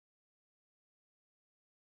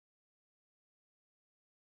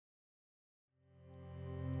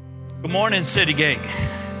Good morning, City Gate.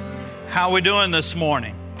 How are we doing this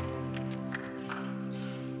morning?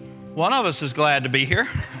 One of us is glad to be here.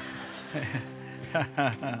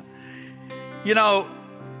 You know,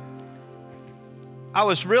 I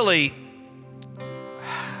was really,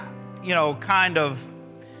 kind of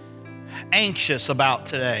anxious about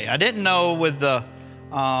today. I didn't know with the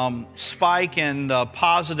spike in the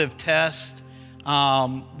positive test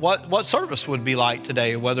what service would be like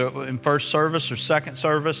today, whether in first service or second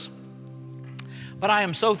service. But I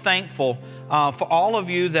am so thankful for all of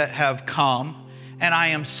you that have come, and I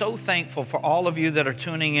am so thankful for all of you that are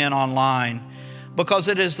tuning in online, because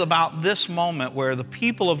it is about this moment where the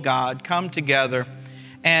people of God come together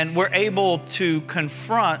and we're able to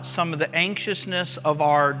confront some of the anxiousness of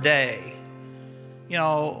our day. You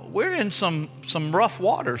know, we're in some rough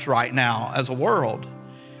waters right now as a world.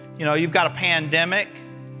 You know, you've got a pandemic,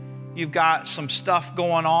 you've got some stuff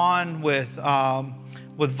going on with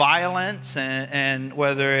violence, and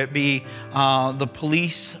whether it be the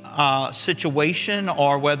police situation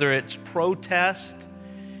or whether it's protest.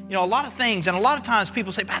 You know, a lot of things, and a lot of times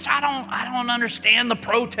people say, "Pastor, I don't understand the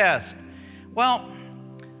protest." Well,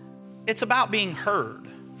 it's about being heard,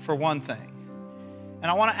 for one thing.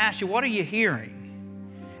 And I want to ask you, what are you hearing?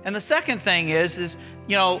 And the second thing is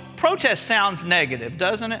protest sounds negative,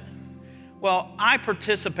 doesn't it? Well, I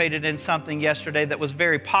participated in something yesterday that was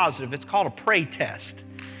very positive. It's called a pray test.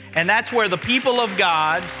 And that's where the people of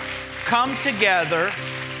God come together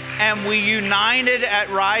and we united at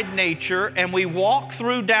Ride Nature and we walk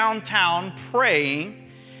through downtown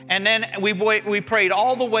praying. And then we prayed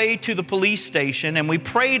all the way to the police station, and we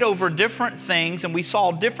prayed over different things, and we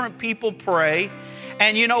saw different people pray.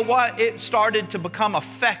 And you know what? It started to become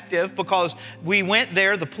effective because we went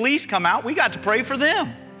there, the police come out, we got to pray for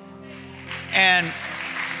them. And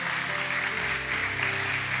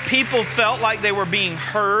people felt like they were being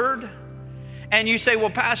heard. And you say, well,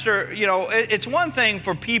 Pastor, it's one thing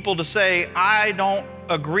for people to say, I don't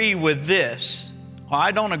agree with this, or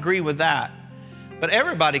I don't agree with that. But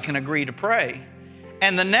everybody can agree to pray.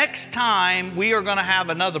 And the next time we are going to have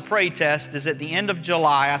another pray test is at the end of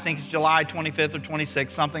July. I think it's July 25th or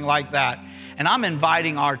 26th, something like that. And I'm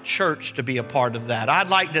inviting our church to be a part of that. I'd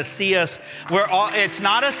like to see us, it's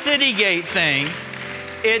not a City Gate thing.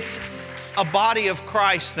 It's a body of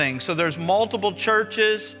Christ thing. So there's multiple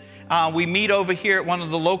churches. We meet over here at one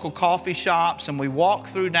of the local coffee shops, and we walk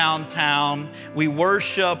through downtown. We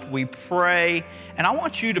worship, we pray. And I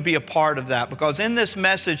want you to be a part of that, because in this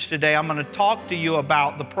message today, I'm going to talk to you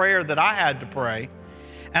about the prayer that I had to pray.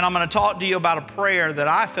 And I'm going to talk to you about a prayer that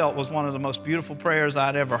I felt was one of the most beautiful prayers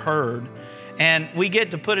I'd ever heard. And we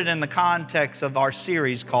get to put it in the context of our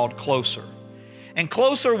series called Closer. And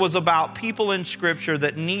Closer was about people in Scripture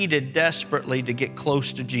that needed desperately to get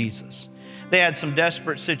close to Jesus. They had some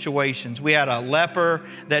desperate situations. We had a leper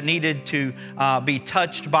that needed to be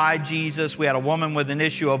touched by Jesus. We had a woman with an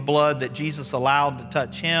issue of blood that Jesus allowed to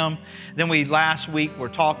touch him. Then last week we're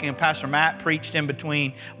talking, and Pastor Matt preached in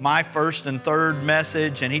between my first and third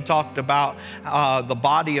message, and he talked about the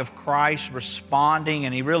body of Christ responding,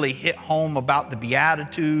 and he really hit home about the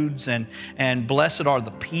Beatitudes and blessed are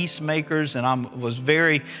the peacemakers, and I was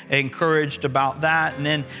very encouraged about that. And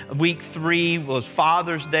then week 3 was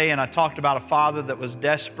Father's Day, and I talked about a father that was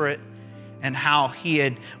desperate and how he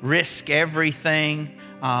had risked everything,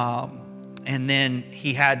 and then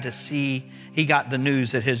he got the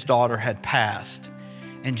news that his daughter had passed.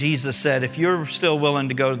 And Jesus said, if you're still willing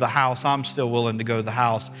to go to the house, I'm still willing to go to the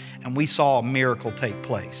house. And we saw a miracle take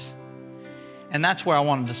place. And that's where I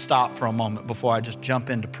wanted to stop for a moment before I just jump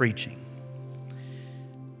into preaching.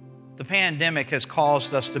 The pandemic has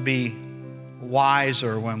caused us to be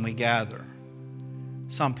wiser when we gather.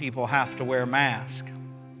 Some people have to wear masks.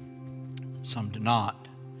 Some do not.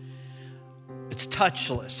 It's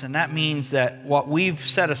touchless, and that means that what we've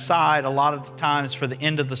set aside a lot of the times for the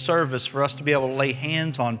end of the service for us to be able to lay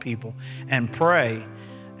hands on people and pray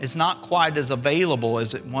is not quite as available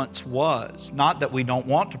as it once was. Not that we don't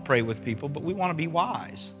want to pray with people, but we want to be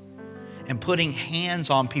wise. And putting hands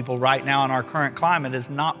on people right now in our current climate is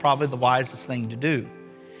not probably the wisest thing to do.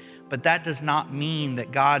 But that does not mean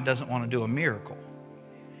that God doesn't want to do a miracle.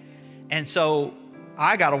 And so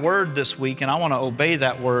I got a word this week, and I want to obey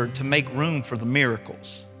that word to make room for the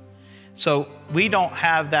miracles. So we don't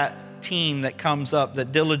have that team that comes up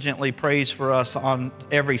that diligently prays for us on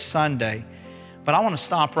every Sunday. But I want to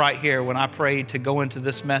stop right here when I pray to go into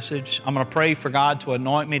this message. I'm going to pray for God to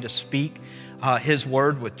anoint me to speak His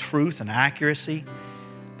word with truth and accuracy.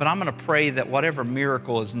 But I'm going to pray that whatever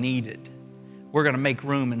miracle is needed, we're going to make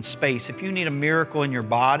room and space. If you need a miracle in your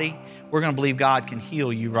body, we're going to believe God can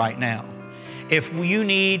heal you right now.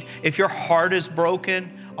 If your heart is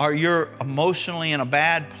broken or you're emotionally in a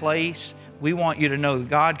bad place, we want you to know that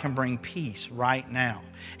God can bring peace right now.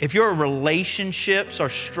 If your relationships are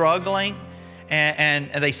struggling and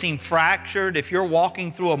they seem fractured, if you're walking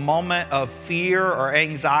through a moment of fear or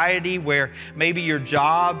anxiety where maybe your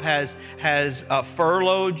job has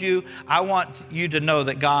furloughed you, I want you to know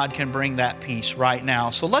that God can bring that peace right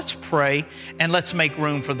now. So let's pray and let's make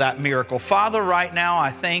room for that miracle. Father, right now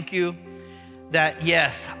I thank you that,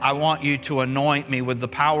 yes, I want you to anoint me with the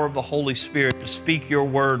power of the Holy Spirit to speak your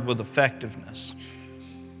word with effectiveness.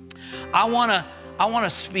 I want to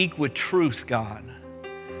speak with truth, God.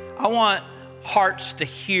 I want hearts to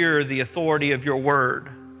hear the authority of your word.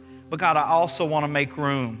 But God, I also want to make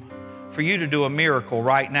room for you to do a miracle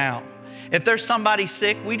right now. If there's somebody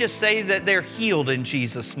sick, we just say that they're healed in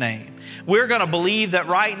Jesus' name. We're going to believe that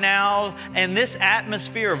right now, in this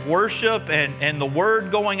atmosphere of worship and the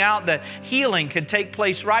word going out, that healing can take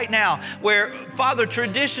place right now. Where, Father,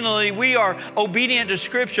 traditionally we are obedient to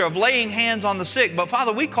Scripture of laying hands on the sick. But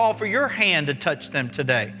Father, we call for your hand to touch them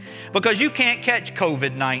today, because you can't catch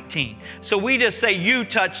COVID-19. So we just say you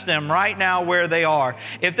touch them right now where they are.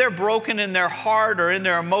 If they're broken in their heart or in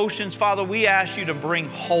their emotions, Father, we ask you to bring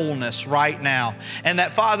wholeness right now. And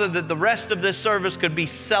that, Father, that the rest of this service could be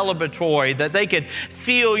celebratory, that they could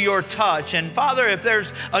feel your touch. And Father, if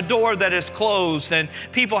there's a door that is closed and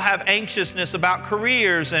people have anxiousness about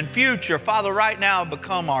careers and future, Father, right now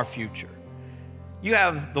become our future. You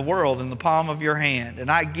have the world in the palm of your hand,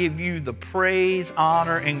 and I give you the praise,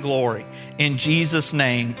 honor, and glory in Jesus'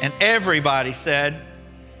 name. And everybody said,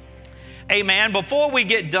 amen. Before we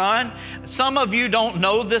get done, some of you don't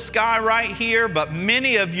know this guy right here, but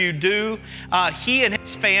many of you do. He and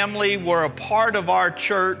his family were a part of our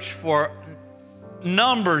church for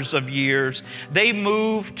numbers of years. They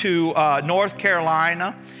moved to North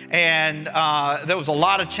Carolina. And there was a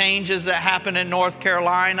lot of changes that happened in North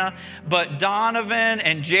Carolina. But Donovan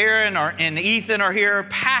and Jaron and Ethan are here.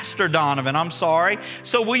 Pastor Donovan, I'm sorry.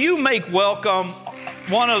 So will you make welcome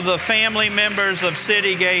one of the family members of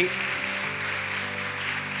Citygate?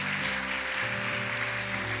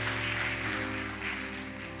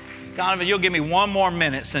 Donovan, you'll give me one more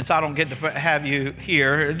minute since I don't get to have you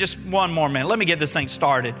here. Just one more minute. Let me get this thing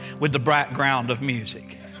started with the background of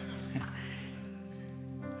music.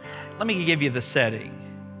 Let me give you the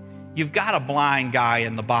setting. You've got a blind guy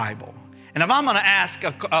in the Bible. And if I'm going to ask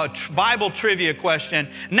a Bible trivia question,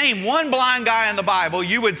 name one blind guy in the Bible,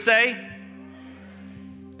 you would say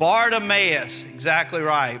Bartimaeus. Exactly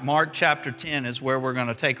right. Mark chapter 10 is where we're going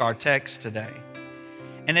to take our text today.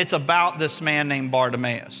 And it's about this man named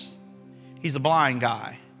Bartimaeus. He's a blind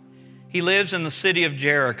guy. He lives in the city of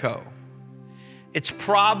Jericho. It's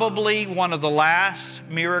probably one of the last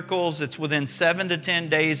miracles. It's within 7 to 10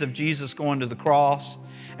 days of Jesus going to the cross.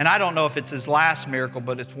 And I don't know if it's his last miracle,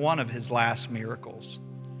 but it's one of his last miracles.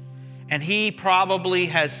 And he probably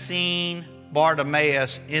has seen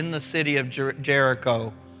Bartimaeus in the city of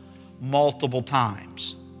Jericho multiple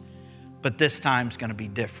times. But this time's going to be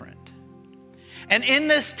different. And in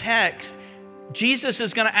this text, Jesus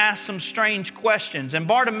is going to ask some strange questions, and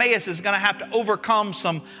Bartimaeus is going to have to overcome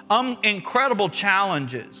some incredible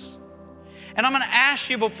challenges. And I'm going to ask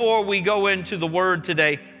you before we go into the Word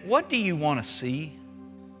today, what do you want to see?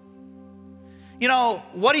 You know,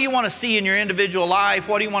 what do you want to see in your individual life?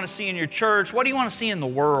 What do you want to see in your church? What do you want to see in the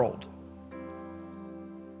world?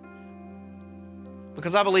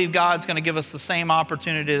 Because I believe God's going to give us the same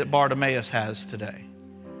opportunity that Bartimaeus has today.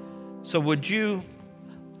 So would you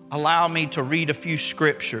allow me to read a few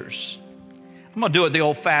scriptures? I'm going to do it the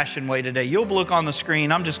old-fashioned way today. You'll look on the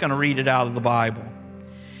screen. I'm just going to read it out of the Bible.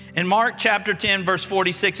 In Mark chapter 10, verse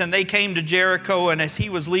 46, and they came to Jericho, and as he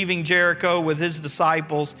was leaving Jericho with his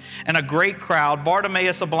disciples and a great crowd,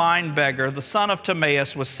 Bartimaeus, a blind beggar, the son of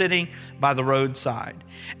Timaeus, was sitting by the roadside.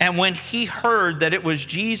 And when he heard that it was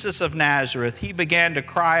Jesus of Nazareth, he began to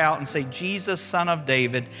cry out and say, Jesus, Son of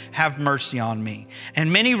David, have mercy on me.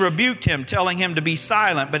 And many rebuked him, telling him to be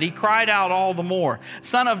silent, but he cried out all the more,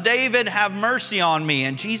 Son of David, have mercy on me.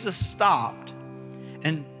 And Jesus stopped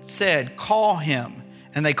and said, call him.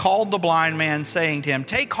 And they called the blind man, saying to him,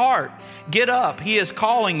 take heart, get up, he is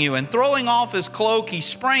calling you. And throwing off his cloak, he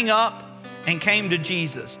sprang up and came to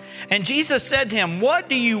Jesus. And Jesus said to him, what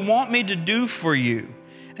do you want me to do for you?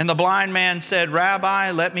 And the blind man said,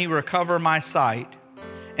 Rabbi, let me recover my sight.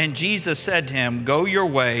 And Jesus said to him, go your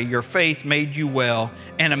way, your faith made you well.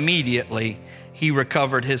 And immediately he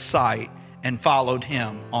recovered his sight and followed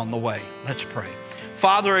him on the way. Let's pray.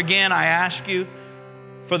 Father, again, I ask you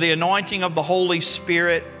for the anointing of the Holy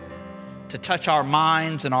Spirit to touch our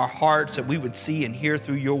minds and our hearts, that we would see and hear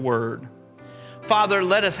through your word. Father,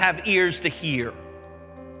 let us have ears to hear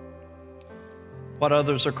what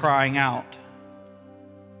others are crying out.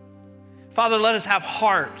 Father, let us have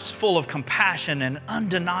hearts full of compassion and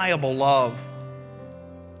undeniable love.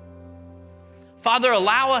 Father,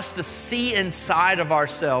 allow us to see inside of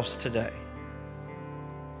ourselves today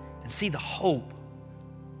and see the hope.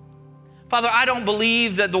 Father, I don't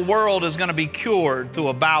believe that the world is going to be cured through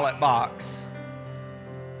a ballot box.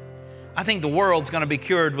 I think the world's going to be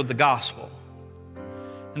cured with the gospel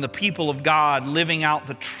and the people of God living out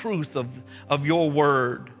the truth of your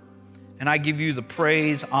word. And I give you the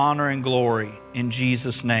praise, honor, and glory in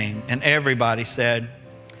Jesus' name. And everybody said,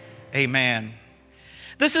 amen.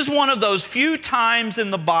 This is one of those few times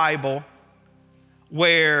in the Bible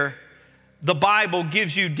where the Bible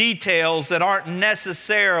gives you details that aren't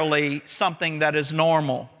necessarily something that is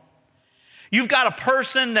normal. You've got a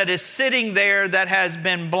person that is sitting there that has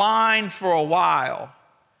been blind for a while.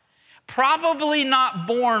 Probably not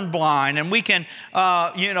born blind, and we can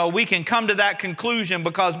come to that conclusion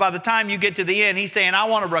because by the time you get to the end, he's saying, I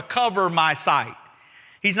want to recover my sight.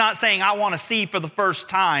 He's not saying, I want to see for the first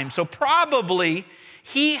time. So probably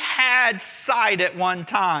he had sight at one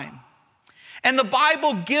time. And the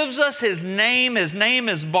Bible gives us his name. His name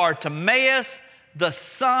is Bartimaeus, the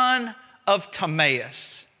son of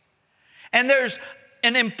Timaeus. And there's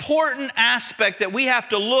an important aspect that we have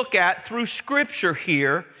to look at through Scripture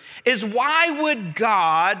here is why would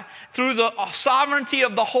God, through the sovereignty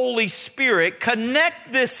of the Holy Spirit,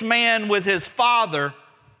 connect this man with his father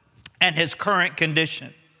and his current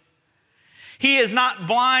condition? He is not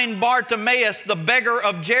blind Bartimaeus, the beggar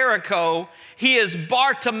of Jericho. He is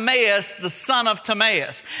Bartimaeus, the son of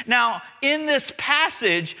Timaeus. Now, in this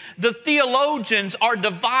passage, the theologians are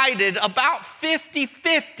divided about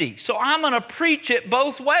 50-50. So I'm going to preach it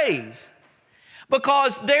both ways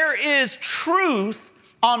because there is truth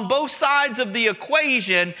on both sides of the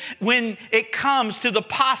equation when it comes to the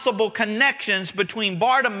possible connections between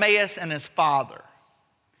Bartimaeus and his father.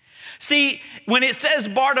 See, when it says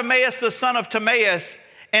Bartimaeus, the son of Timaeus,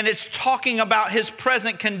 and it's talking about his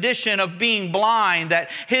present condition of being blind,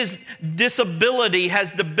 that his disability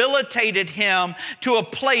has debilitated him to a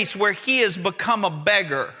place where he has become a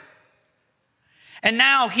beggar. And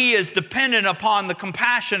now he is dependent upon the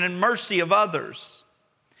compassion and mercy of others.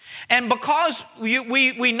 And because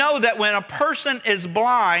we know that when a person is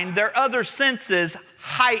blind, their other senses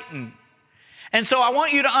heighten. And so I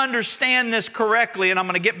want you to understand this correctly, and I'm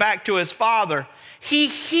going to get back to his father. He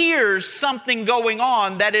hears something going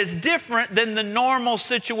on that is different than the normal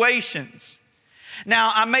situations.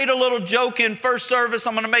 Now, I made a little joke in first service.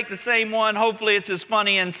 I'm going to make the same one. Hopefully it's as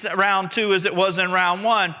funny in round 2 as it was in round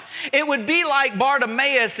 1. It would be like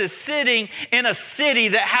Bartimaeus is sitting in a city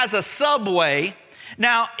that has a subway.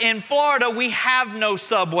 Now, in Florida, we have no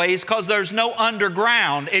subways because there's no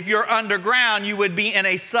underground. If you're underground, you would be in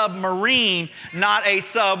a submarine, not a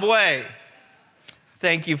subway.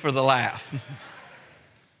 Thank you for the laugh.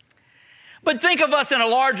 But think of us in a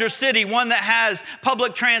larger city, one that has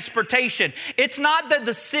public transportation. It's not that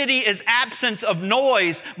the city is absence of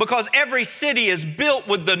noise because every city is built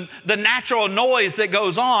with the natural noise that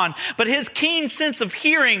goes on. But his keen sense of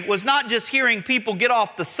hearing was not just hearing people get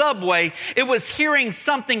off the subway. It was hearing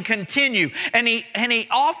something continue. And he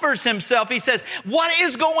offers himself. He says, what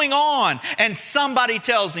is going on? And somebody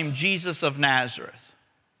tells him, Jesus of Nazareth.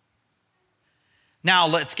 Now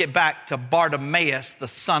let's get back to Bartimaeus, the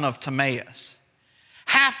son of Timaeus.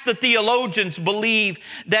 Half the theologians believe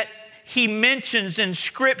that he mentions in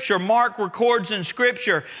Scripture, Mark records in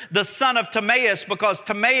Scripture, the son of Timaeus because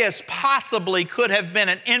Timaeus possibly could have been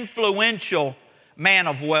an influential man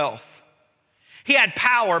of wealth. He had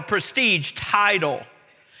power, prestige, title.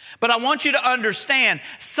 But I want you to understand,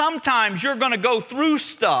 sometimes you're going to go through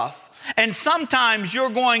stuff and sometimes you're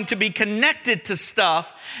going to be connected to stuff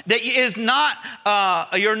that is not,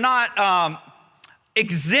 you're not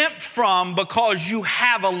exempt from because you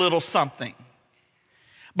have a little something.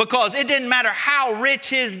 Because it didn't matter how rich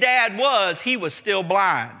his dad was, he was still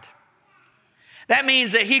blind. That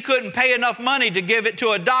means that he couldn't pay enough money to give it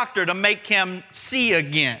to a doctor to make him see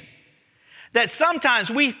again. That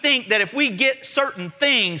sometimes we think that if we get certain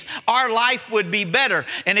things, our life would be better.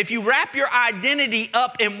 And if you wrap your identity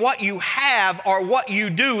up in what you have or what you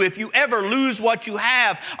do, if you ever lose what you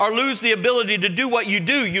have or lose the ability to do what you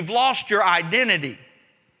do, you've lost your identity.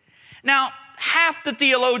 Now, half the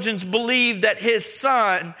theologians believe that his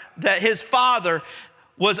father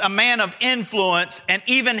was a man of influence, and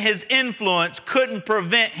even his influence couldn't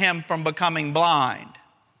prevent him from becoming blind.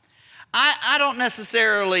 I don't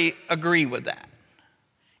necessarily agree with that.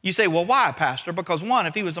 You say, well, why, Pastor? Because one,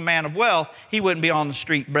 if he was a man of wealth, he wouldn't be on the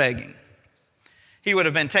street begging. he would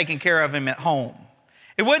have been taking care of him at home.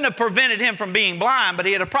 It wouldn't have prevented him from being blind, but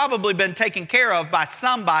he would have probably been taken care of by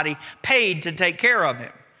somebody paid to take care of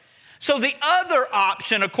him. So the other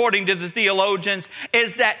option, according to the theologians,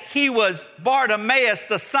 is that he was Bartimaeus,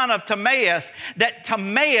 the son of Timaeus, that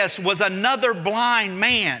Timaeus was another blind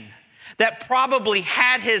man that probably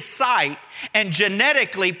had his sight and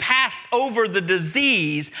genetically passed over the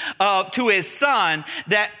disease to his son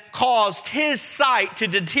that caused his sight to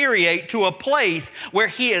deteriorate to a place where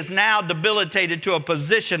he is now debilitated to a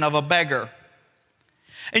position of a beggar.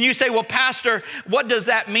 And you say, well, Pastor, what does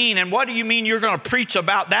that mean? And what do you mean you're going to preach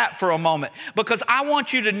about that for a moment? Because I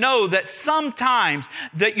want you to know that sometimes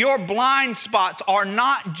that your blind spots are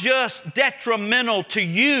not just detrimental to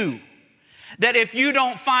you. That if you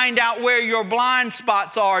don't find out where your blind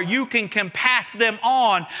spots are, you can pass them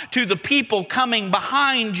on to the people coming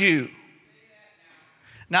behind you.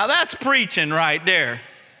 Now that's preaching right there.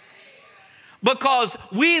 Because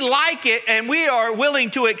we like it and we are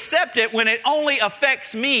willing to accept it when it only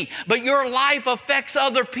affects me. But your life affects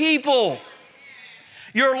other people.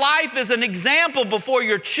 Your life is an example before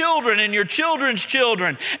your children and your children's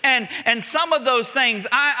children. And some of those things,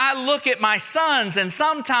 I look at my sons, and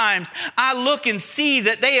sometimes I look and see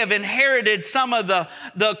that they have inherited some of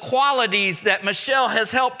the qualities that Michelle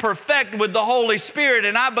has helped perfect with the Holy Spirit,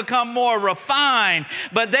 and I become more refined,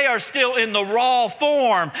 but they are still in the raw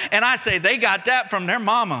form. And I say, they got that from their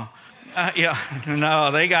mama.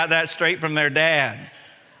 No, they got that straight from their dad.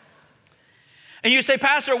 And you say,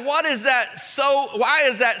 Pastor, why is that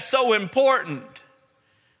so important?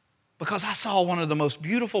 Because I saw one of the most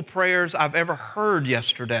beautiful prayers I've ever heard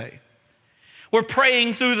yesterday. We're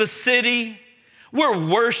praying through the city. We're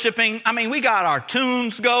worshiping. I mean, we got our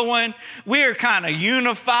tunes going. We're kind of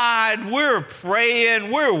unified. We're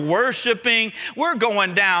praying. We're worshiping. We're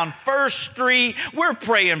going down First Street. We're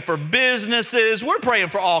praying for businesses. We're praying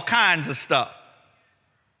for all kinds of stuff.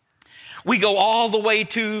 We go all the way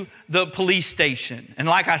to the police station. And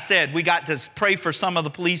like I said, we got to pray for some of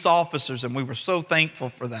the police officers, and we were so thankful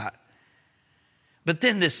for that. But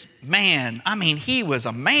then this man, I mean, he was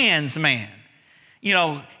a man's man. You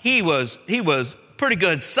know, he was pretty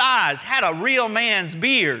good size, had a real man's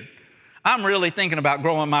beard. I'm really thinking about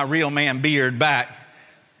growing my real man beard back.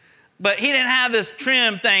 But he didn't have this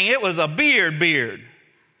trim thing. It was a beard.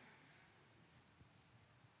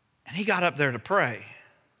 And he got up there to pray.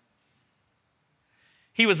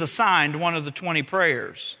 He was assigned one of the 20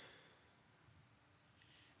 prayers.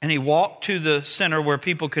 And he walked to the center where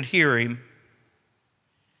people could hear him.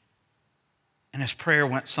 And his prayer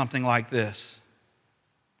went something like this.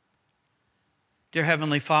 Dear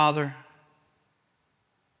Heavenly Father,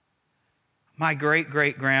 my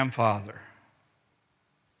great-great-grandfather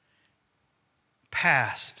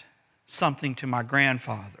passed something to my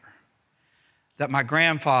grandfather, that my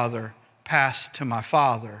grandfather passed to my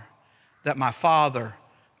father, that my father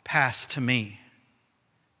passed to me.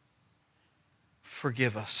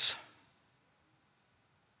 Forgive us.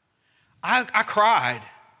 I cried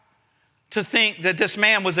to think that this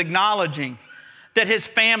man was acknowledging that his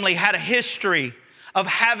family had a history of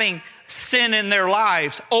having sin in their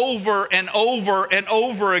lives over and over and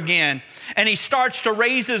over again. And he starts to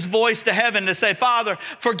raise his voice to heaven to say, Father,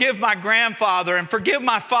 forgive my grandfather and forgive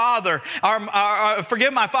my father,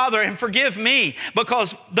 forgive my father and forgive me,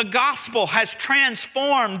 because the gospel has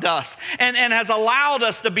transformed us and has allowed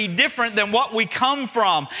us to be different than what we come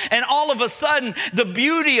from. And all of a sudden, the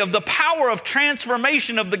beauty of the power of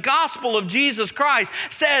transformation of the gospel of Jesus Christ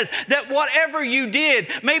says that whatever you did,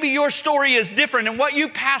 maybe your story is different and what you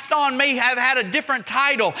passed on may have had a different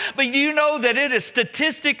title, but you know that it is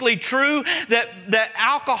statistically true that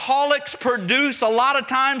alcoholics produce a lot of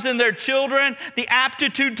times in their children the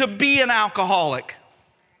aptitude to be an alcoholic.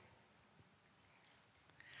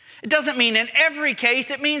 It doesn't mean in every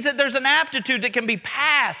case. It means that there's an aptitude that can be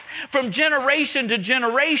passed from generation to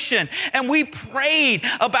generation. And we prayed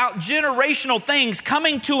about generational things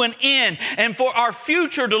coming to an end and for our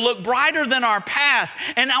future to look brighter than our past.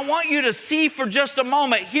 And I want you to see for just a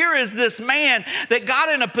moment, here is this man that got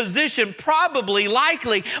in a position probably,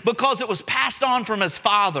 likely, because it was passed on from his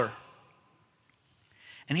father.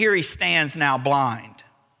 And here he stands now blind.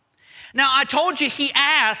 Now, I told you he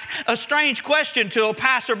asked a strange question to a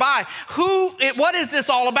passerby. What is this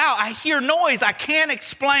all about? I hear noise. I can't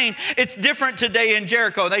explain. It's different today in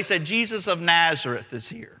Jericho. They said, Jesus of Nazareth is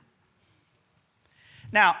here.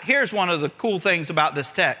 Now, here's one of the cool things about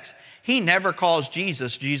this text. He never calls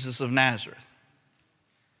Jesus, Jesus of Nazareth.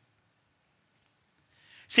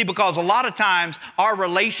 See, because a lot of times our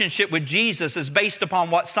relationship with Jesus is based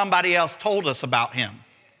upon what somebody else told us about him.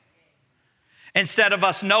 Instead of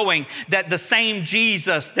us knowing that the same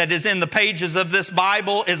Jesus that is in the pages of this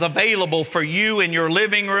Bible is available for you in your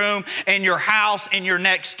living room, in your house, in your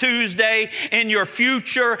next Tuesday, in your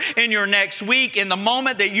future, in your next week, in the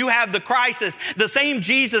moment that you have the crisis, the same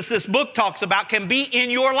Jesus this book talks about can be in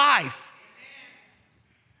your life.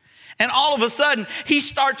 And all of a sudden, he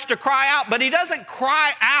starts to cry out, but he doesn't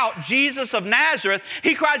cry out, Jesus of Nazareth.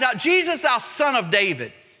 He cries out, Jesus, thou son of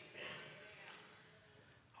David.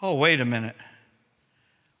 Oh, wait a minute.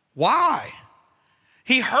 Why?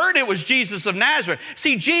 He heard it was Jesus of Nazareth.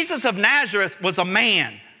 See, Jesus of Nazareth was a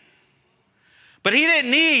man. But he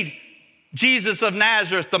didn't need Jesus of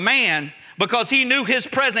Nazareth, the man, because he knew his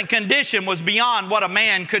present condition was beyond what a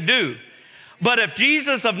man could do. But if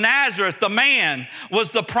Jesus of Nazareth, the man,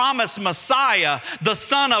 was the promised Messiah, the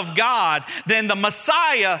Son of God, then the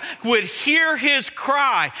Messiah would hear his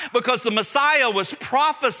cry, because the Messiah was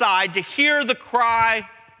prophesied to hear the cry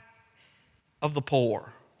of the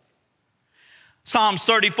poor. Psalms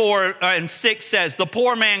 34:6 says, the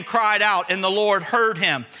poor man cried out, and the Lord heard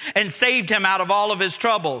him and saved him out of all of his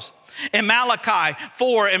troubles. In Malachi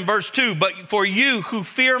 4:2, but for you who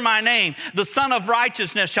fear my name, the Son of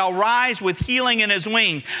Righteousness shall rise with healing in his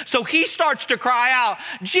wing. So he starts to cry out,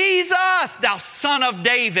 Jesus, thou Son of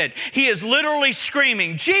David. He is literally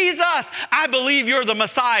screaming, Jesus, I believe you're the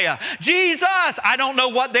Messiah. Jesus, I don't know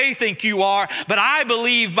what they think you are, but I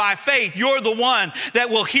believe by faith you're the one that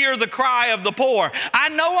will hear the cry of the poor. I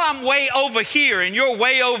know I'm way over here and you're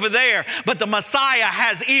way over there, but the Messiah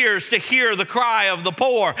has ears to hear the cry of the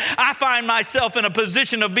poor. I find myself in a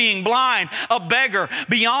position of being blind, a beggar,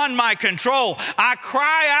 beyond my control. I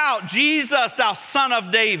cry out, Jesus, thou Son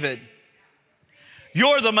of David.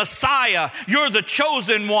 You're the Messiah. You're the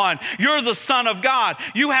chosen one. You're the Son of God.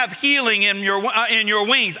 You have healing in your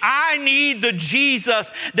wings. I need the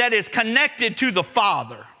Jesus that is connected to the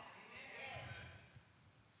Father.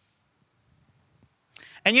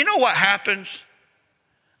 And you know what happens?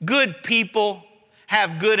 Good people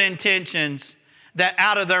have good intentions, that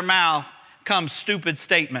out of their mouth come stupid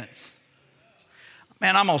statements.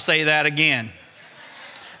 Man, I'm going to say that again.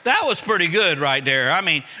 That was pretty good right there. I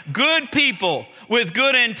mean, good people with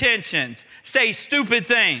good intentions say stupid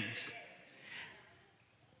things.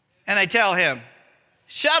 And they tell him,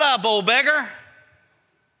 shut up, old beggar.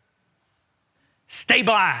 Stay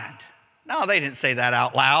blind. No, they didn't say that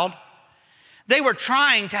out loud. They were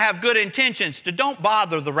trying to have good intentions to don't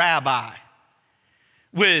bother the rabbi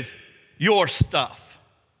with your stuff.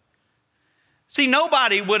 See,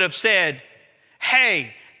 nobody would have said,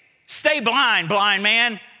 hey, stay blind, blind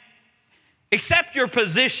man. Accept your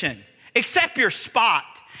position. Accept your spot.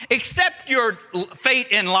 Accept your fate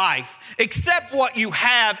in life. Accept what you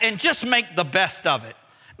have and just make the best of it.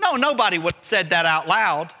 No, nobody would have said that out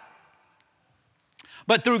loud.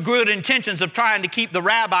 But through good intentions of trying to keep the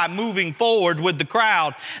rabbi moving forward with the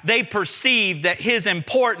crowd, they perceived that his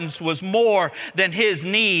importance was more than his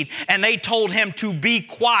need, and they told him to be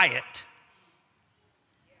quiet.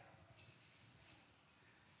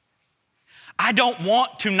 I don't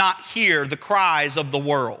want to not hear the cries of the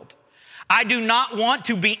world. I do not want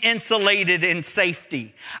to be insulated in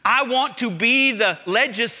safety. I want to be the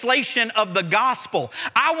legislation of the gospel.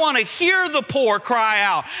 I want to hear the poor cry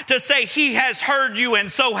out to say, he has heard you and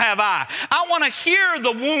so have I. I want to hear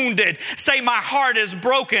the wounded say, my heart is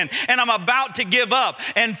broken and I'm about to give up.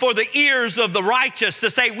 And for the ears of the righteous to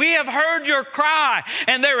say, we have heard your cry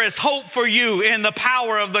and there is hope for you in the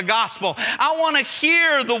power of the gospel. I want to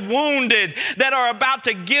hear the wounded that are about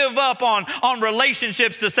to give up on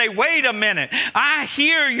relationships to say, wait a minute, I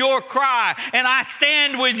hear your cry and I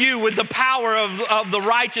stand with you with the power of the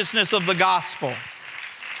righteousness of the gospel.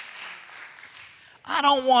 I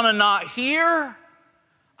don't want to not hear.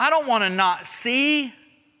 I don't want to not see.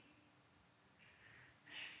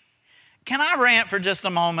 Can I rant for just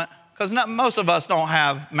a moment? Because most of us don't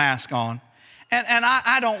have masks on. And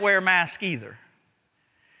I don't wear masks either.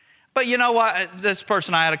 But you know what? This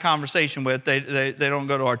person I had a conversation with, they don't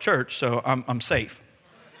go to our church, so I'm safe.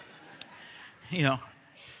 You know,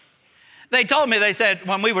 they told me, they said,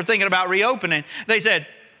 when we were thinking about reopening, they said,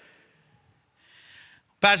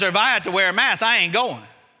 Pastor, if I had to wear a mask, I ain't going.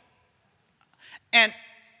 And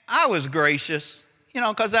I was gracious, you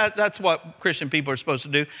know, because that's what Christian people are supposed to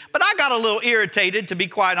do. But I got a little irritated, to be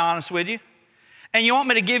quite honest with you. And you want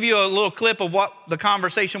me to give you a little clip of what the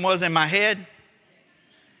conversation was in my head?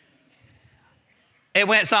 It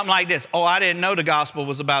went something like this. Oh, I didn't know the gospel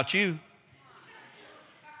was about you.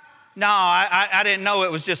 No, I didn't know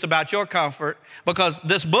it was just about your comfort, because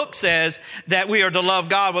this book says that we are to love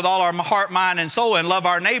God with all our heart, mind, and soul, and love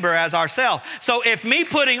our neighbor as ourselves. So if me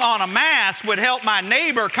putting on a mask would help my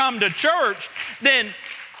neighbor come to church, then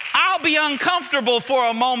I'll be uncomfortable for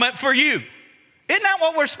a moment for you. Isn't that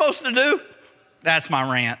what we're supposed to do? That's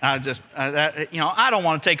my rant. I don't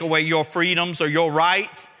want to take away your freedoms or your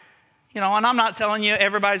rights. And I'm not telling you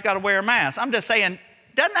everybody's got to wear a mask. I'm just saying,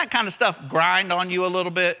 doesn't that kind of stuff grind on you a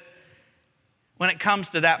little bit when it comes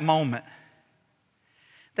to that moment?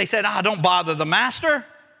 They said, don't bother the master.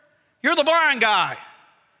 You're the blind guy.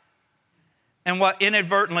 And what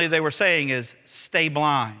inadvertently they were saying is, stay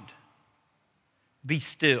blind. Be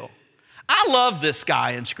still. I love this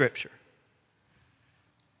guy in Scripture.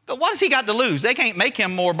 But what has he got to lose? They can't make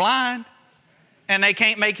him more blind, and they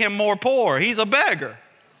can't make him more poor. He's a beggar.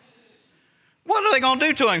 What are they going to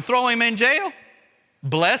do to him? Throw him in jail?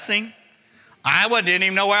 Blessing. Didn't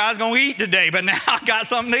even know where I was going to eat today, but now I got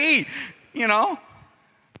something to eat,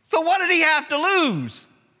 So what did he have to lose?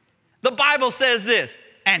 The Bible says this,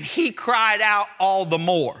 and he cried out all the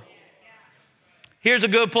more. Here's a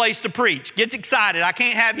good place to preach. Get excited. I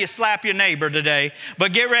can't have you slap your neighbor today,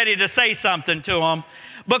 but get ready to say something to him.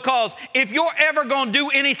 Because if you're ever going to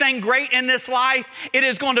do anything great in this life, it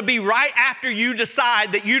is going to be right after you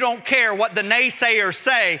decide that you don't care what the naysayers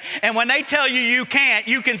say. And when they tell you you can't,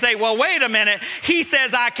 you can say, well, wait a minute. He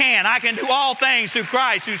says I can. I can do all things through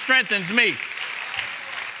Christ who strengthens me.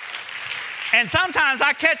 And sometimes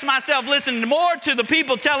I catch myself listening more to the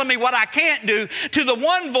people telling me what I can't do, to the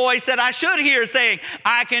one voice that I should hear saying,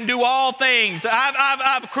 I can do all things.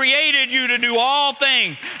 I've created you to do all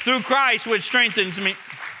things through Christ which strengthens me.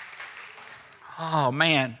 Oh,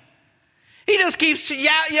 man. He just keeps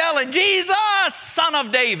yelling, Jesus, Son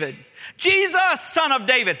of David. Jesus, Son of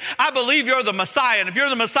David. I believe you're the Messiah. And if you're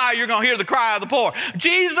the Messiah, you're going to hear the cry of the poor.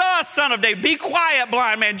 Jesus, Son of David. Be quiet,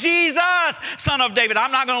 blind man. Jesus, Son of David.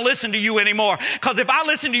 I'm not going to listen to you anymore. Because if I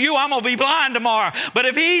listen to you, I'm going to be blind tomorrow. But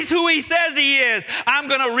if he's who he says he is, I'm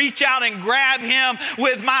going to reach out and grab him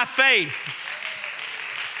with my faith.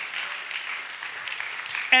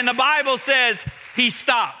 And the Bible says he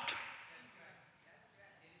stopped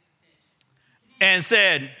and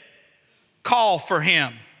said, call for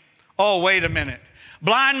him. Oh, wait a minute.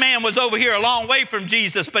 Blind man was over here a long way from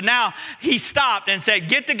Jesus, but now he stopped and said,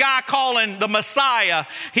 get the guy calling the Messiah.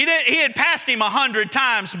 He had passed him 100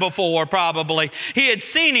 times before, probably. He had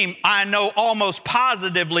seen him, I know, almost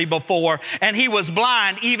positively before, and he was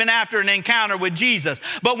blind even after an encounter with Jesus.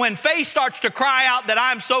 But when faith starts to cry out that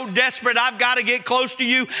I'm so desperate, I've got to get close to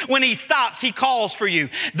you, when he stops, he calls for you.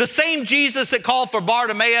 The same Jesus that called for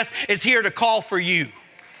Bartimaeus is here to call for you.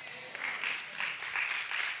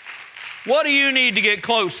 What do you need to get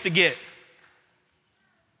close to get?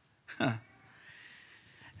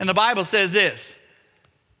 And the Bible says this.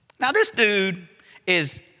 Now this dude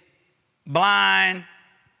is blind.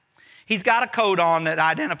 He's got a coat on that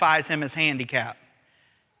identifies him as handicapped.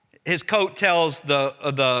 His coat tells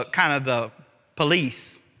the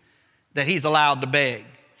police that he's allowed to beg.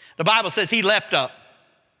 The Bible says he leapt up.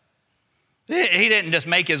 He didn't just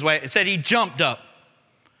make his way. It said he jumped up.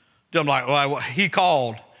 I'm like, well, he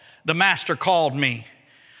called. The master called me.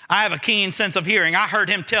 I have a keen sense of hearing. I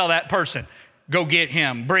heard him tell that person, go get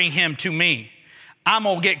him, bring him to me. I'm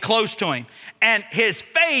going to get close to him. And his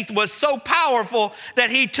faith was so powerful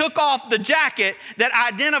that he took off the jacket that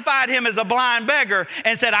identified him as a blind beggar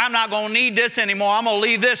and said, I'm not going to need this anymore. I'm going to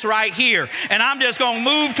leave this right here. And I'm just going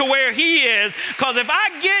to move to where he is, because if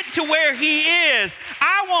I get to where he is,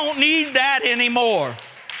 I won't need that anymore.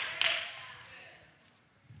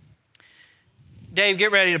 Dave,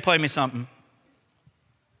 get ready to play me something.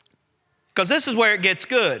 Because this is where it gets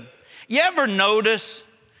good. You ever notice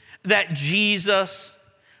that Jesus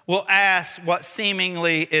will ask what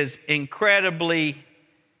seemingly is incredibly,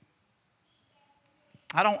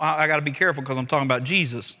 I got to be careful because I'm talking about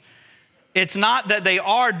Jesus. It's not that they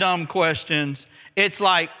are dumb questions. It's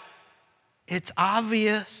like, it's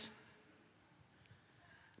obvious.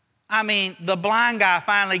 I mean, the blind guy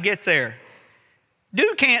finally gets there.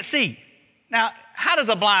 Dude can't see. Now, how does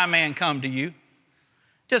a blind man come to you?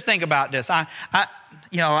 Just think about this. I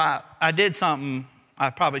did something I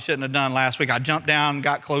probably shouldn't have done last week. I jumped down and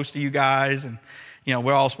got close to you guys, and,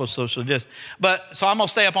 we're all supposed to social distance. So I'm going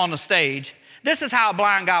to stay up on the stage. This is how a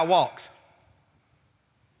blind guy walks.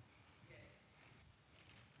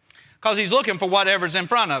 Because he's looking for whatever's in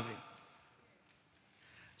front of him.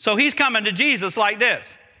 So he's coming to Jesus like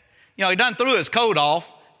this. He done threw his coat off.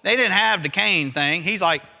 They didn't have the cane thing. He's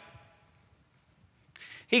like,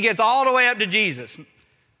 he gets all the way up to Jesus. And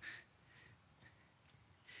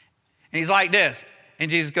he's like this. And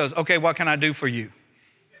Jesus goes, okay, what can I do for you?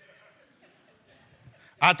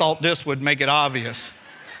 I thought this would make it obvious.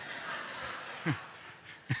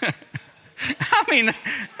 I mean,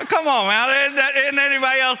 come on, man. Isn't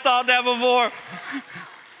anybody else thought that before?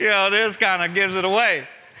 This kind of gives it away.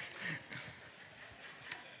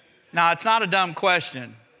 Now, it's not a dumb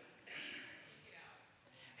question.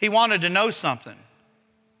 He wanted to know something.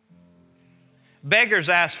 Beggars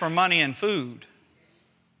ask for money and food.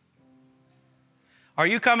 Are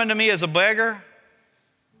you coming to me as a beggar?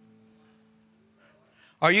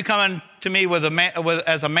 Are you coming to me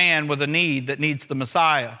as a man with a need that needs the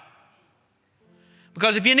Messiah?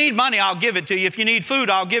 Because if you need money, I'll give it to you. If you need food,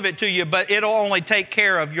 I'll give it to you, but it'll only take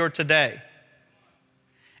care of your today.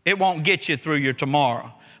 It won't get you through your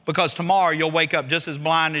tomorrow, because tomorrow you'll wake up just as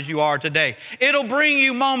blind as you are today. It'll bring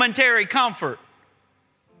you momentary comfort,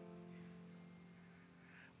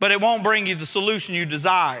 but it won't bring you the solution you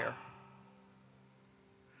desire.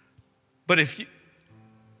 But if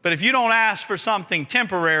you don't ask for something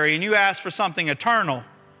temporary and you ask for something eternal,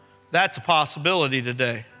 that's a possibility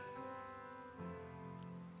today.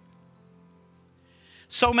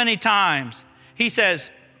 So many times he says,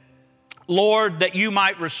 Lord, that you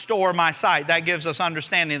might restore my sight. That gives us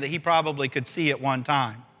understanding that he probably could see at one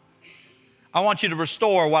time. I want you to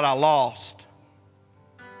restore what I lost.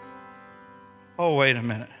 Oh, wait a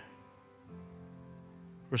minute.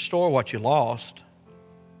 Restore what you lost.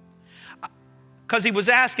 Because he was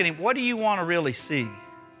asking him, what do you want to really see?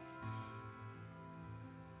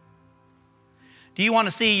 Do you want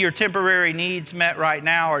to see your temporary needs met right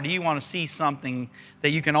now, or do you want to see something that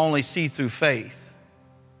you can only see through faith?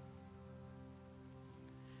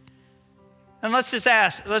 And let's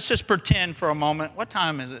just pretend for a moment. What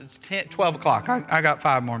time is it? It's 12 o'clock. I got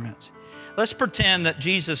 5 more minutes. Let's pretend that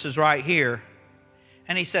Jesus is right here.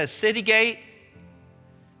 And he says, City Gate,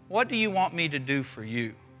 what do you want me to do for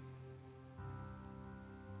you?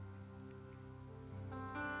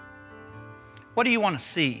 What do you want to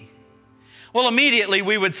see? Well, immediately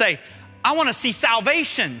we would say, I want to see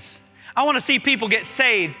salvations. I want to see people get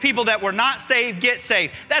saved. People that were not saved get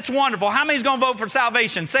saved. That's wonderful. How many's going to vote for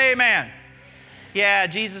salvation? Say amen. Yeah,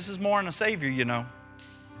 Jesus is more than a Savior, you know.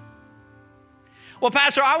 Well,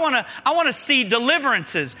 Pastor, I want to see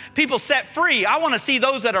deliverances, people set free. I want to see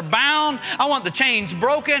those that are bound. I want the chains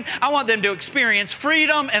broken. I want them to experience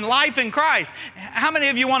freedom and life in Christ. How many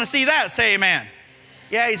of you want to see that? Say amen.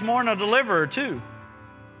 Yeah, he's more than a deliverer too.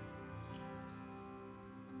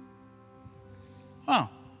 Oh.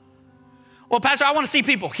 Well, Pastor, I want to see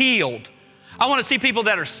people healed. I want to see people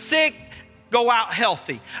that are sick go out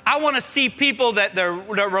healthy. I want to see people that their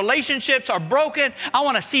relationships are broken. I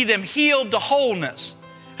want to see them healed to wholeness.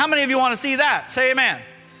 How many of you want to see that? Say amen.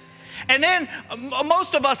 And then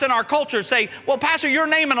most of us in our culture say, well, Pastor, you're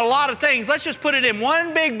naming a lot of things. Let's just put it in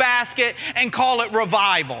one big basket and call it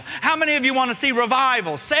revival. How many of you want to see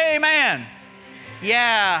revival? Say amen.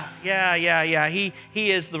 Yeah.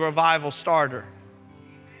 He is the revival starter.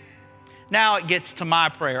 Now it gets to my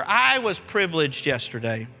prayer. I was privileged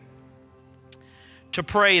yesterday to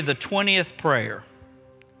pray the 20th prayer,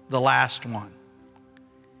 the last one.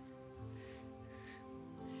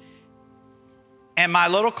 And my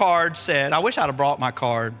little card said, I wish I'd have brought my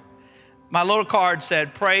card. My little card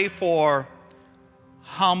said, pray for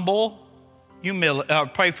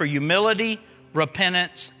humility,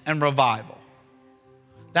 repentance, and revival.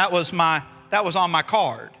 That was on my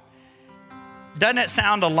card. Doesn't it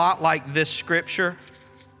sound a lot like this scripture?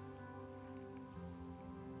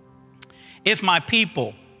 If my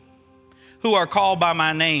people who are called by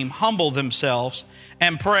my name humble themselves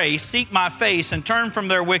and pray, seek my face, and turn from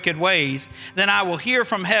their wicked ways, then I will hear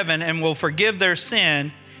from heaven and will forgive their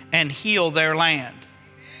sin and heal their land.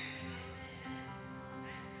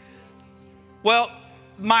 Well,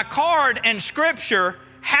 my card and scripture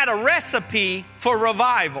had a recipe for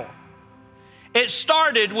revival. It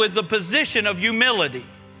started with the position of humility.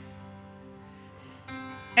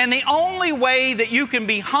 And the only way that you can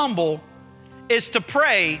be humble is to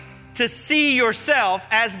pray to see yourself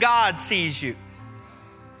as God sees you.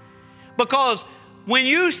 Because when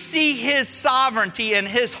you see His sovereignty and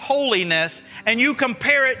His holiness and you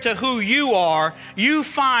compare it to who you are, you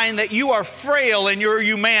find that you are frail in your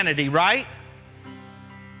humanity, right?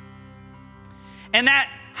 And that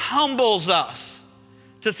humbles us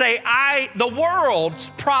to say, the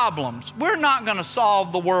world's problems, we're not going to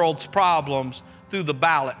solve the world's problems through the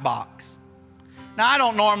ballot box. Now, I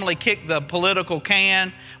don't normally kick the political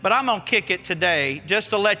can, but I'm going to kick it today just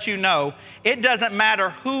to let you know it doesn't matter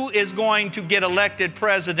who is going to get elected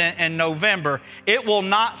president in November. It will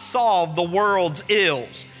not solve the world's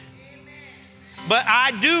ills. But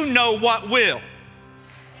I do know what will.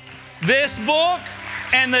 This book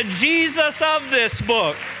and the Jesus of this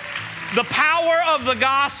book. The power of the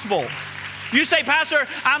gospel. You say, Pastor,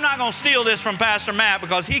 I'm not going to steal this from Pastor Matt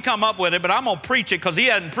because he come up with it, but I'm going to preach it because he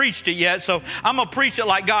hasn't preached it yet, so I'm going to preach it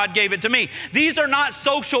like God gave it to me. These are not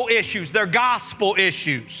social issues. They're gospel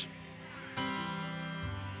issues.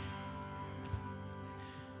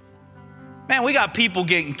 Man, we got people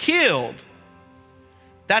getting killed.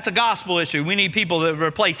 That's a gospel issue. We need people to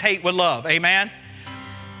replace hate with love. Amen?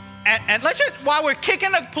 And let's just, while we're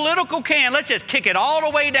kicking a political can, let's just kick it all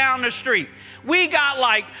the way down the street. We got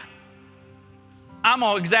like, I'm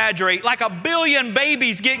going to exaggerate, like 1 billion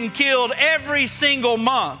babies getting killed every single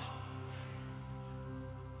month.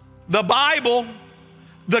 The Bible,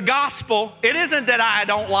 the gospel, it isn't that I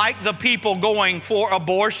don't like the people going for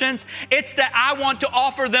abortions. It's that I want to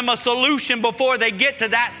offer them a solution before they get to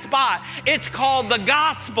that spot. It's called the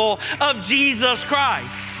gospel of Jesus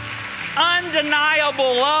Christ.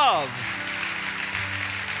 Undeniable love.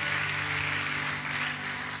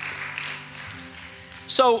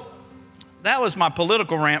 So that was my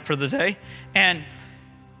political rant for the day. And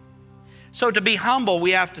so to be humble,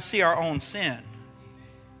 we have to see our own sin.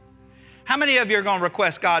 How many of you are going to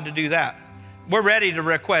request God to do that? We're ready to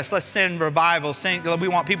request. Let's send revival. We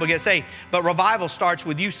want people to get saved. But revival starts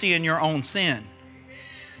with you seeing your own sin.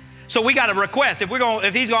 So we got to request. If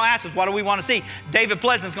he's going to ask us, what do we want to see? David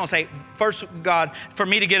Pleasant's going to say, first, God, for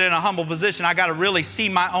me to get in a humble position, I got to really see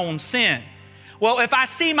my own sin. Well, if I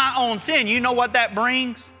see my own sin, you know what that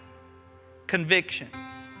brings? Conviction.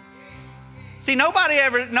 See,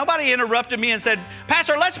 nobody interrupted me and said,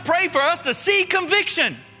 Pastor, let's pray for us to see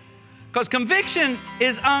conviction. Because conviction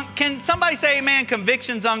is, can somebody say amen?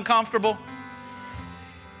 Conviction's uncomfortable.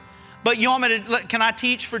 But you want me to, can I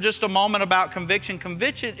teach for just a moment about conviction?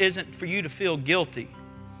 Conviction isn't for you to feel guilty.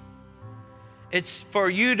 It's for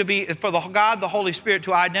you to be, for God, the Holy Spirit,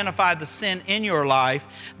 to identify the sin in your life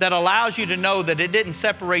that allows you to know that it didn't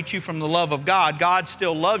separate you from the love of God. God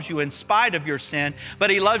still loves you in spite of your sin, but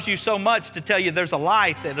He loves you so much to tell you there's a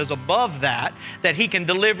life that is above that He can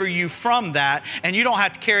deliver you from that, and you don't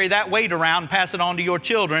have to carry that weight around and pass it on to your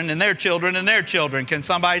children and their children and their children. Can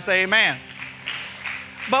somebody say amen?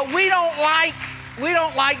 But we don't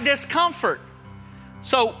like discomfort.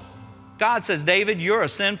 So God says, David, you're a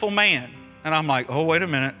sinful man. And I'm like, oh, wait a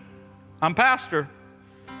minute. I'm pastor.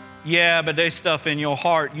 Yeah, but there's stuff in your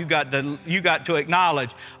heart you got to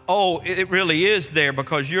acknowledge. Oh, it really is there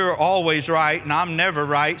because you're always right and I'm never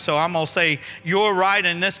right. So I'm going to say you're right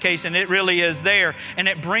in this case, and it really is there. And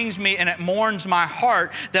it brings me and it mourns my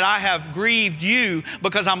heart that I have grieved you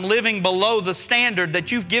because I'm living below the standard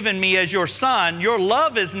that you've given me as your son. Your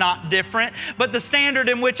love is not different, but the standard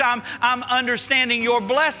in which I'm understanding your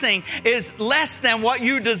blessing is less than what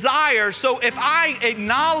you desire. So if I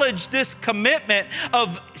acknowledge this commitment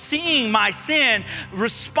of seeing my sin,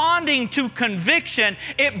 responding to conviction,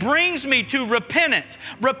 it brings me to repentance.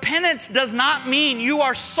 Repentance does not mean you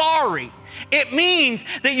are sorry. It means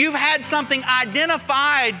that you've had something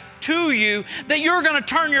identified to you that you're going to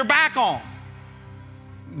turn your back on.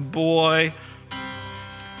 Boy,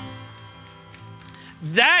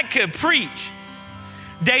 that could preach.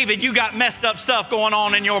 David, you got messed up stuff going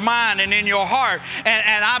on in your mind and in your heart,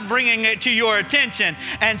 and I'm bringing it to your attention.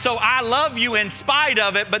 And so I love you in spite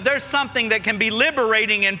of it, but there's something that can be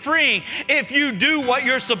liberating and freeing if you do what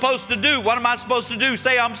you're supposed to do. What am I supposed to do?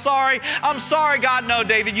 Say, I'm sorry. I'm sorry, God. No,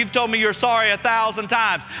 David, you've told me you're sorry 1,000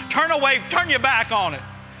 times. Turn away. Turn your back on it.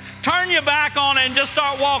 Turn your back on it and just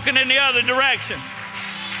start walking in the other direction.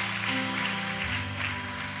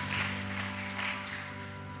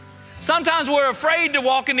 Sometimes we're afraid to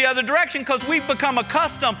walk in the other direction because we've become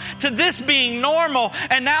accustomed to this being normal.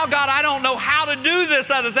 And now, God, I don't know how to do this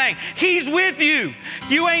other thing. He's with you.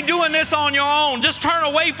 You ain't doing this on your own. Just turn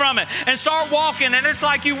away from it and start walking. And it's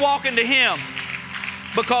like you walking to Him.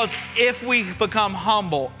 Because if we become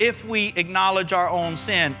humble, if we acknowledge our own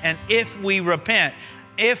sin, and if we repent,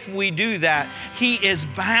 if we do that, He is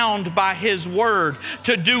bound by His word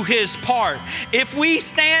to do His part. If we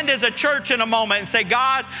stand as a church in a moment and say,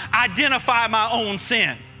 God, identify my own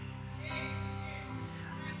sin.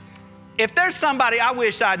 If there's somebody, I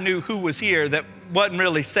wish I knew who was here that wasn't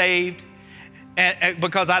really saved, and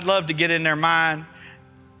because I'd love to get in their mind.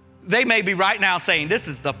 They may be right now saying, this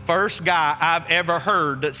is the first guy I've ever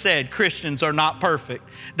heard that said Christians are not perfect,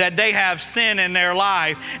 that they have sin in their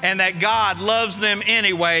life, and that God loves them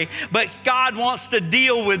anyway, but God wants to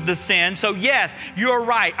deal with the sin. So yes, you're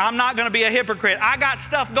right. I'm not going to be a hypocrite. I got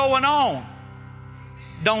stuff going on.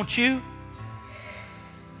 Don't you?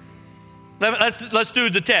 Let's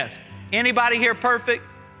do the test. Anybody here perfect?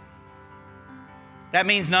 That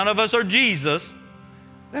means none of us are Jesus.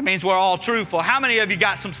 That means we're all truthful. How many of you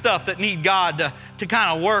got some stuff that need God to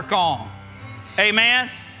kind of work on? Amen?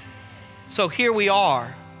 So here we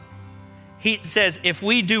are. He says, if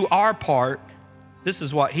we do our part, this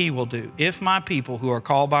is what He will do. If my people who are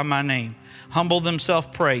called by my name humble themselves,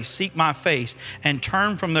 pray, seek my face, and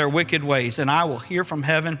turn from their wicked ways, and I will hear from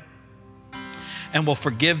heaven and will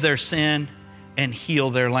forgive their sin and heal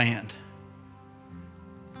their land.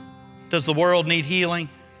 Does the world need healing?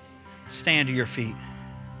 Stand to your feet.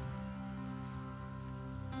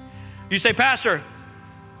 You say, Pastor,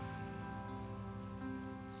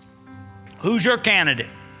 who's your candidate?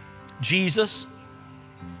 Jesus.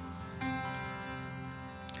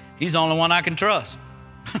 He's the only one I can trust.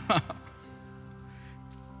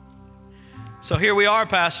 So here we are,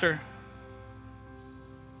 Pastor.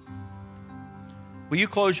 Will you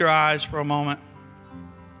close your eyes for a moment?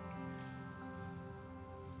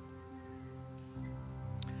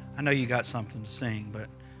 I know you got something to sing, but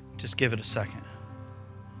just give it a second.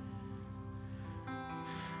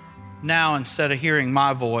 Now, instead of hearing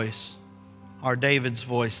my voice or David's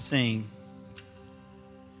voice sing,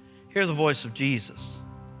 hear the voice of Jesus.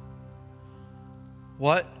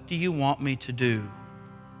 What do you want me to do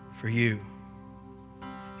for you?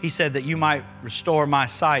 He said that you might restore my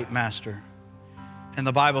sight, Master. And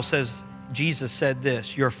the Bible says, Jesus said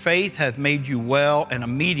this, your faith hath made you well, and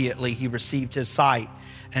immediately he received his sight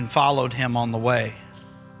and followed him on the way.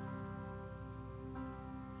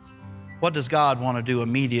 What does God want to do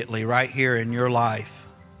immediately right here in your life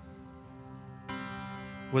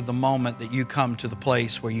with the moment that you come to the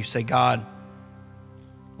place where you say, God,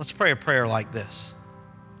 let's pray a prayer like this.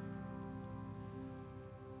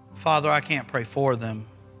 Father, I can't pray for them,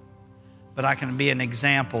 but I can be an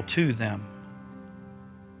example to them.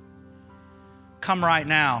 Come right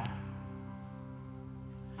now.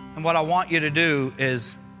 And what I want you to do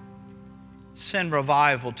is send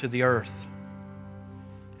revival to the earth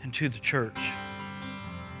and to the church.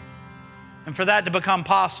 And for that to become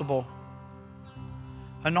possible,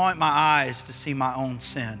 anoint my eyes to see my own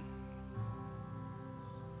sin.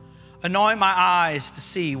 Anoint my eyes to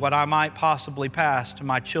see what I might possibly pass to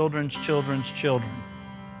my children's children's children.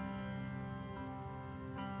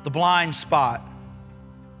 The blind spot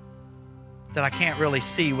that I can't really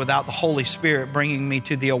see without the Holy Spirit bringing me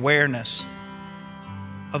to the awareness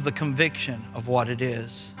of the conviction of what it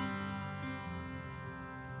is.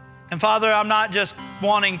 And Father, I'm not just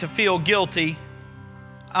wanting to feel guilty.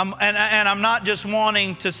 And I'm not just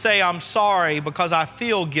wanting to say I'm sorry because I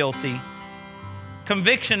feel guilty.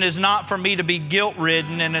 Conviction is not for me to be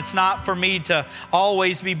guilt-ridden, and it's not for me to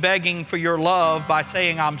always be begging for your love by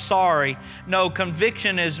saying I'm sorry. No,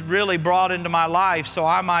 conviction is really brought into my life so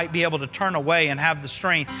I might be able to turn away and have the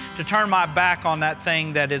strength to turn my back on that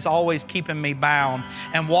thing that is always keeping me bound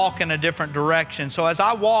and walk in a different direction. So as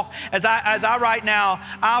I walk, as I right now,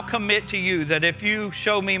 I'll commit to you that if you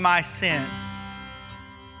show me my sin,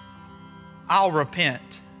 I'll repent.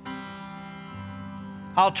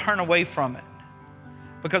 I'll turn away from it.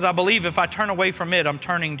 Because I believe if I turn away from it, I'm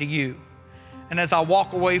turning to you. And as I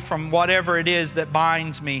walk away from whatever it is that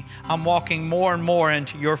binds me, I'm walking more and more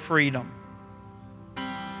into your freedom.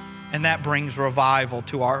 And that brings revival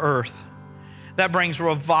to our earth. That brings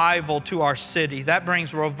revival to our city. That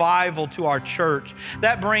brings revival to our church.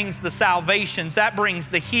 That brings the salvations. That brings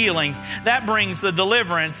the healings. That brings the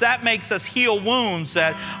deliverance. That makes us heal wounds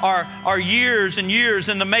that are years and years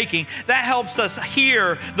in the making. That helps us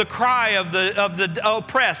hear the cry of the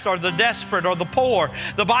oppressed or the desperate or the poor.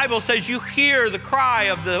 The Bible says you hear the cry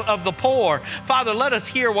of the poor. Father, let us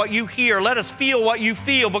hear what you hear. Let us feel what you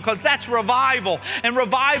feel, because that's revival. And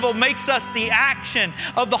revival makes us the action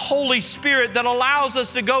of the Holy Spirit that allows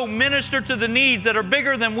us to go minister to the needs that are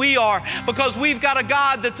bigger than we are, because we've got a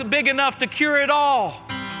God that's big enough to cure it all.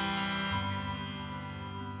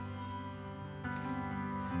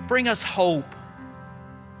 Bring us hope.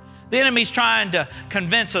 The enemy's trying to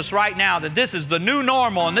convince us right now that this is the new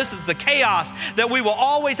normal and this is the chaos that we will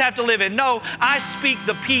always have to live in. No, I speak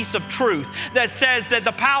the peace of truth that says that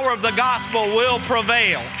the power of the gospel will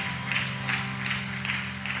prevail.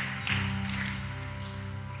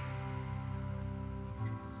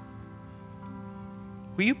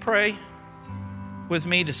 Will you pray with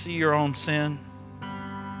me to see your own sin,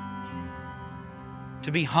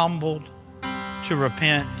 to be humbled, to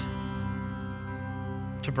repent,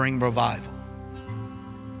 to bring revival?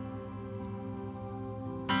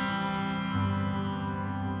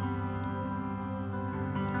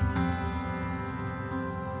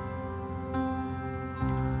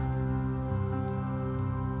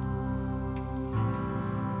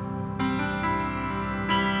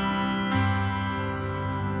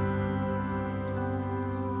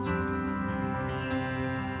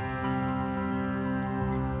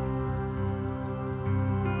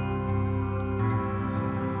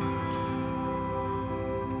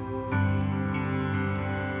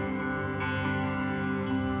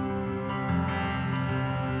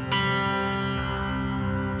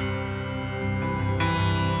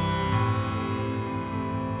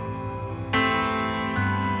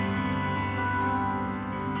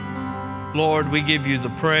 Lord, we give you the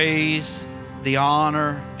praise, the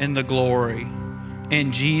honor, and the glory.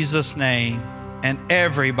 In Jesus' name. And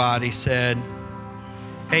everybody said,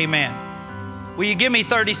 amen. Will you give me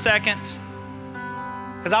 30 seconds?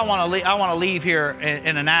 Because I want to leave here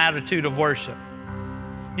in an attitude of worship.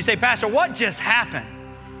 You say, Pastor, what just happened?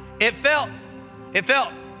 It felt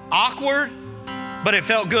awkward, but it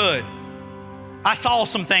felt good. I saw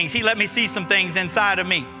some things. He let me see some things inside of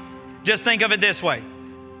me. Just think of it this way.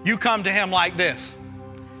 You come to him like this.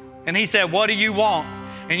 And he said, what do you want?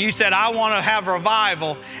 And you said, I want to have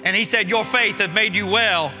revival. And he said, your faith hath made you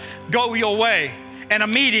well. Go your way. And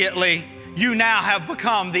immediately, you now have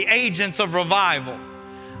become the agents of revival.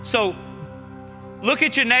 So look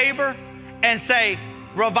at your neighbor and say,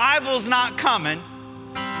 revival's not coming.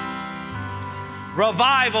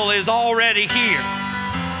 Revival is already here.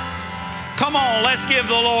 Come on, let's give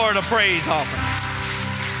the Lord a praise offering.